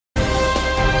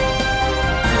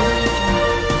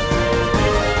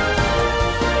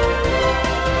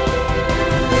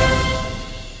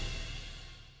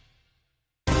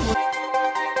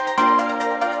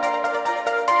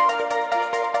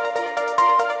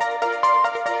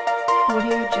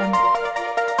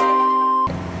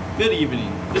Good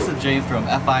evening. This is James from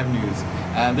F5 News,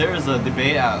 and there is a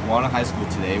debate at Walnut High School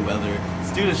today whether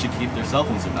students should keep their cell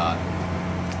phones or not.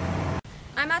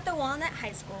 I'm at the Walnut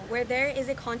High School, where there is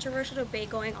a controversial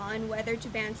debate going on whether to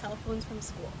ban cell phones from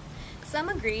school. Some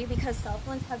agree because cell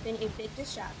phones have been a big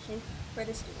distraction for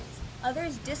the students.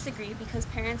 Others disagree because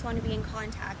parents want to be in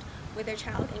contact with their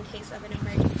child in case of an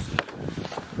emergency.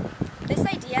 This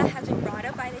idea has been brought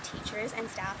up by the teachers and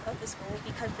staff of the school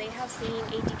because they have seen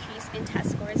a decrease in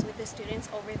test scores with the students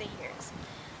over the years.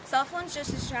 Cell phones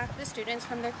just distract the students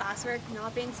from their classwork,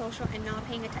 not being social, and not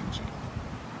paying attention.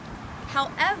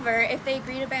 However, if they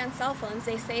agree to ban cell phones,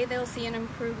 they say they'll see an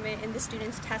improvement in the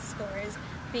students' test scores,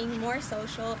 being more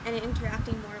social and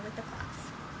interacting more with the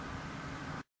class.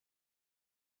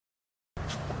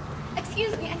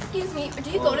 Excuse me,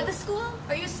 do you go to the school?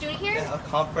 Are you a student here? Yeah,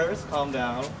 first, calm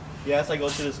down. Yes, I go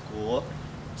to the school.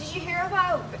 Did you hear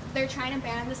about they're trying to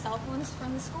ban the cell phones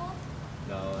from the school?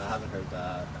 No, I haven't heard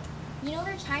that. You know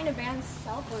they're trying to ban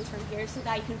cell phones from here so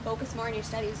that you can focus more on your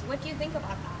studies. What do you think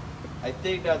about that? I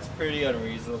think that's pretty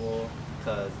unreasonable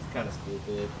because it's kind of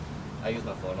stupid. I use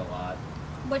my phone a lot.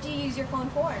 What do you use your phone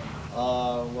for?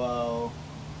 Well,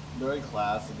 during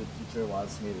class, if the teacher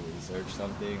wants me to research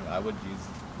something, I would use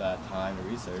that time to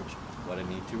research what I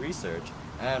need to research.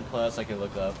 And plus, I can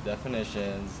look up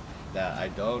definitions that I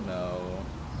don't know.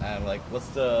 And like, what's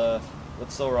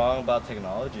so wrong about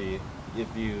technology? If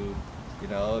you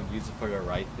use it for the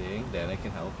right thing, then it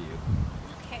can help you.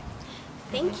 Okay,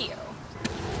 thank you.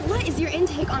 What is your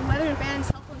intake on whether to ban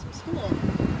cell phones from school?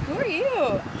 Who are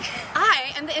you?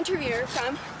 I am the interviewer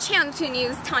from Channel 2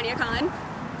 News, Tanya Khan.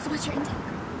 So what's your intake?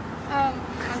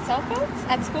 On cell phones?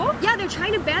 At school? Yeah, they're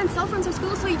trying to ban cell phones from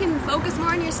school so you can focus more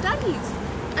on your studies.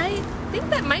 I think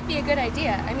that might be a good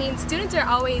idea. I mean, students are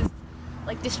always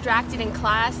like distracted in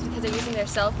class because they're using their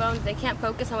cell phones. They can't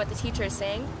focus on what the teacher is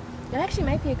saying. That actually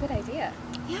might be a good idea.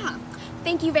 Yeah,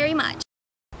 thank you very much.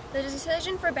 The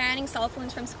decision for banning cell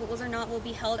phones from schools or not will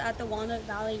be held at the Walnut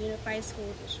Valley Unified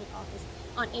School District office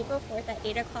on April 4th at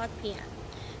 8 o'clock p.m.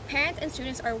 Parents and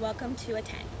students are welcome to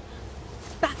attend.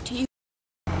 Back to you.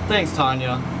 Thanks,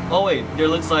 Tanya. Oh wait, there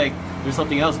looks like there's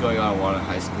something else going on at Walnut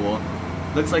High School.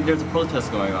 Looks like there's a protest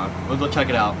going on. We'll go check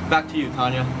it out. Back to you,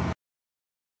 Tanya.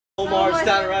 No more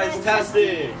standardized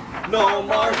testing! No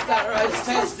more standardized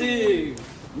testing!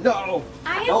 No!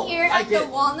 I am here at the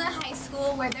Walnut High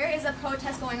School where there is a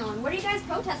protest going on. What are you guys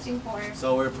protesting for?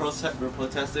 So we're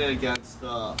protesting against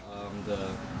the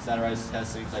standardized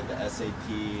testings like the SAT,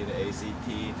 the ACT.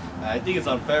 And I think it's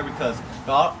unfair because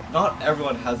not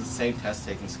everyone has the same test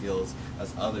taking skills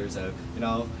as others, and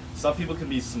some people can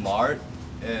be smart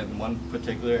in one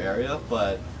particular area,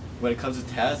 but when it comes to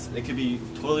tests, it can be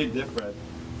totally different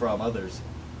from others.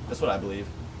 That's what I believe.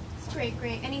 That's great.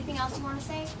 Anything else you want to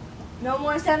say? No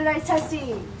more standardized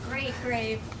testing.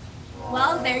 Great.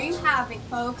 Well, there you have it,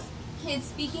 folks. Kids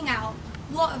speaking out.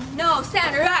 No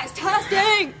standardized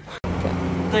testing!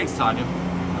 Thanks, Tanya.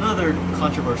 Another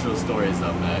controversial story is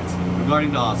up next.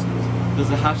 Regarding the Oscars, does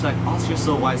the hashtag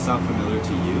 #OscarsSoWhite sound familiar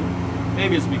to you?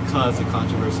 Maybe it's because the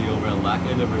controversy over a lack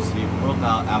of diversity broke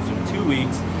out after 2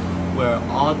 weeks where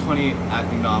all 20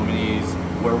 acting nominees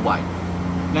were white.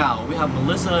 Now, we have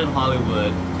Melissa in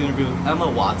Hollywood to interview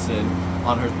Emma Watson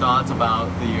on her thoughts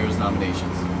about the year's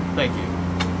nominations. Thank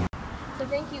you. So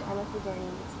thank you, Emma, for joining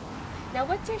us. Now,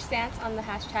 what's your stance on the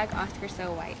hashtag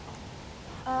 #OscarsSoWhite?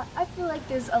 I feel like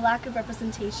there's a lack of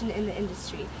representation in the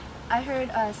industry. I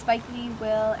heard Spike Lee,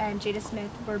 Will, and Jada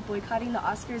Smith were boycotting the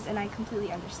Oscars, and I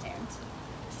completely understand.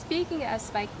 Speaking of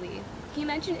Spike Lee, he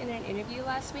mentioned in an interview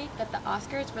last week that the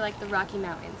Oscars were like the Rocky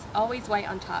Mountains, always white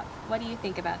on top. What do you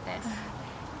think about this?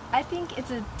 I think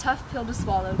it's a tough pill to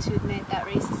swallow to admit that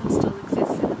racism still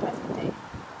exists in the present day.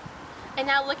 And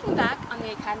now looking back on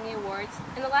the Academy Awards,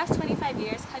 in the last 25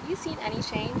 years, have you seen any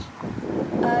change?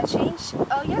 Change?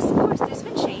 Oh yes, of course, there's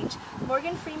been change.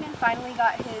 Morgan Freeman finally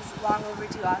got his long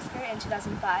overdue Oscar in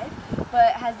 2005,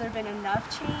 but has there been enough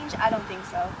change? I don't think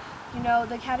so.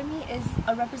 The Academy is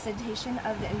a representation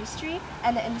of the industry,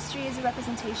 and the industry is a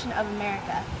representation of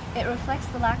America. It reflects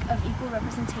the lack of equal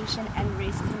representation and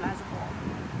racism as a whole.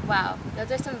 Wow,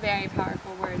 those are some very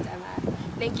powerful words, Emma.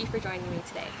 Thank you for joining me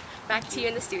today. Back to you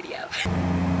in the studio.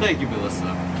 Thank you,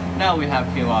 Melissa. Now we have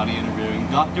Kehlani interviewing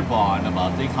Dr. Bond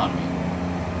about the economy.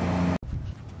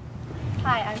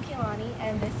 Hi, I'm Kehlani,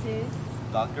 and this is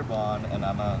Dr. Bond, and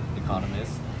I'm an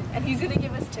economist. And he's going to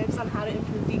give us tips on how to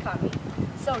improve the economy.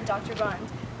 So, Dr. Bond,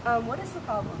 what is the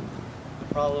problem?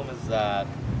 The problem is that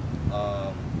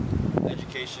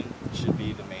education should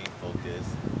be the main focus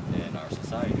in our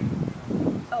society.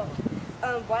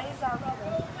 Oh, why is that a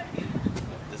problem?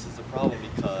 This is a problem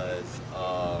because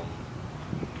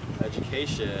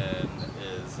education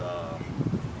is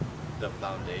the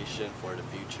foundation for the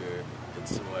future.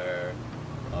 It's where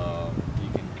you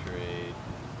can create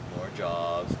more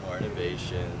jobs, more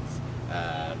innovations,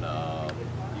 and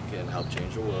you can help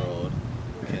change the world.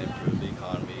 You can improve the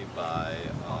economy by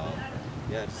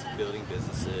just building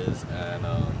businesses and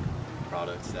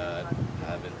products that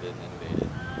haven't been innovated.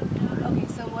 Okay,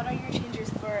 so what are your changes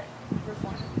for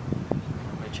reform?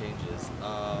 My changes.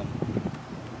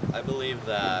 I believe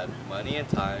that money and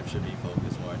time should be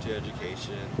focused more into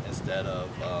education instead of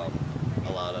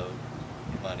a lot of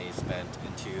money spent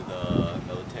into the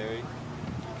military,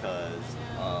 because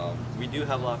we do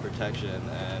have a lot of protection,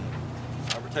 and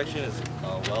our protection is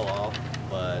well off,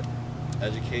 but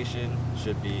education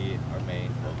should be our main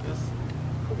focus.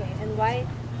 Okay, and why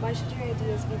should your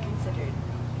ideas be considered?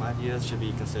 My ideas should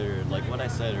be considered, like what I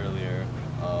said earlier,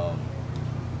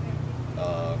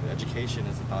 education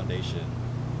is the foundation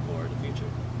for the future.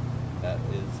 That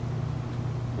is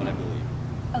what I believe.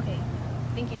 Okay,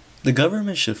 thank you. The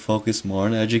government should focus more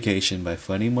on education by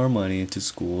funding more money into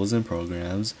schools and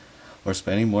programs, or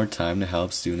spending more time to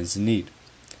help students in need.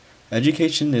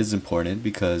 Education is important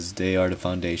because they are the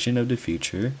foundation of the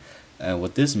future, and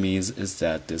what this means is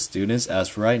that the students as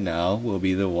for right now will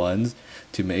be the ones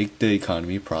to make the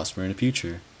economy prosper in the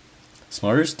future.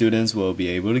 Smarter students will be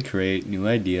able to create new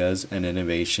ideas and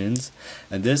innovations,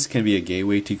 and this can be a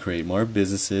gateway to create more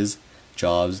businesses,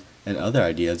 jobs, and other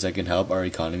ideas that can help our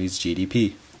economy's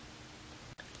GDP.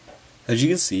 As you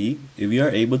can see, if we are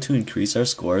able to increase our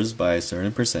scores by a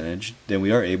certain percentage, then we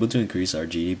are able to increase our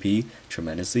GDP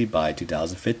tremendously by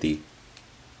 2050.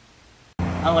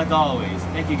 And like always,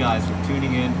 thank you guys for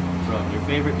tuning in from your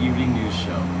favorite evening news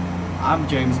show. I'm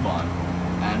James Bond,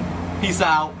 and peace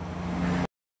out!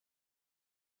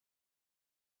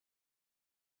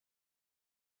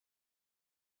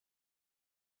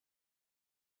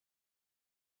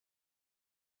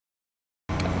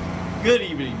 Good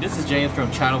evening, this is James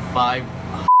from Channel 5.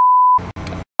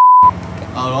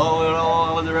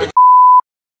 Oh, the red.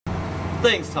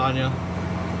 Thanks, Tanya.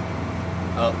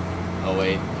 Oh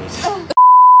wait.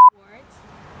 Awards.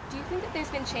 Do you think that there's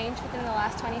been change within the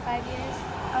last 25 years?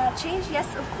 Change? Yes,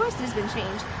 of course there's been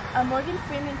change. Morgan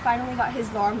Freeman finally got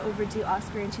his long overdue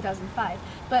Oscar in 2005,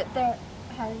 but there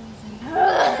has...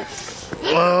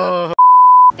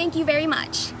 Thank you very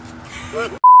much.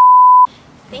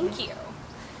 Thank you.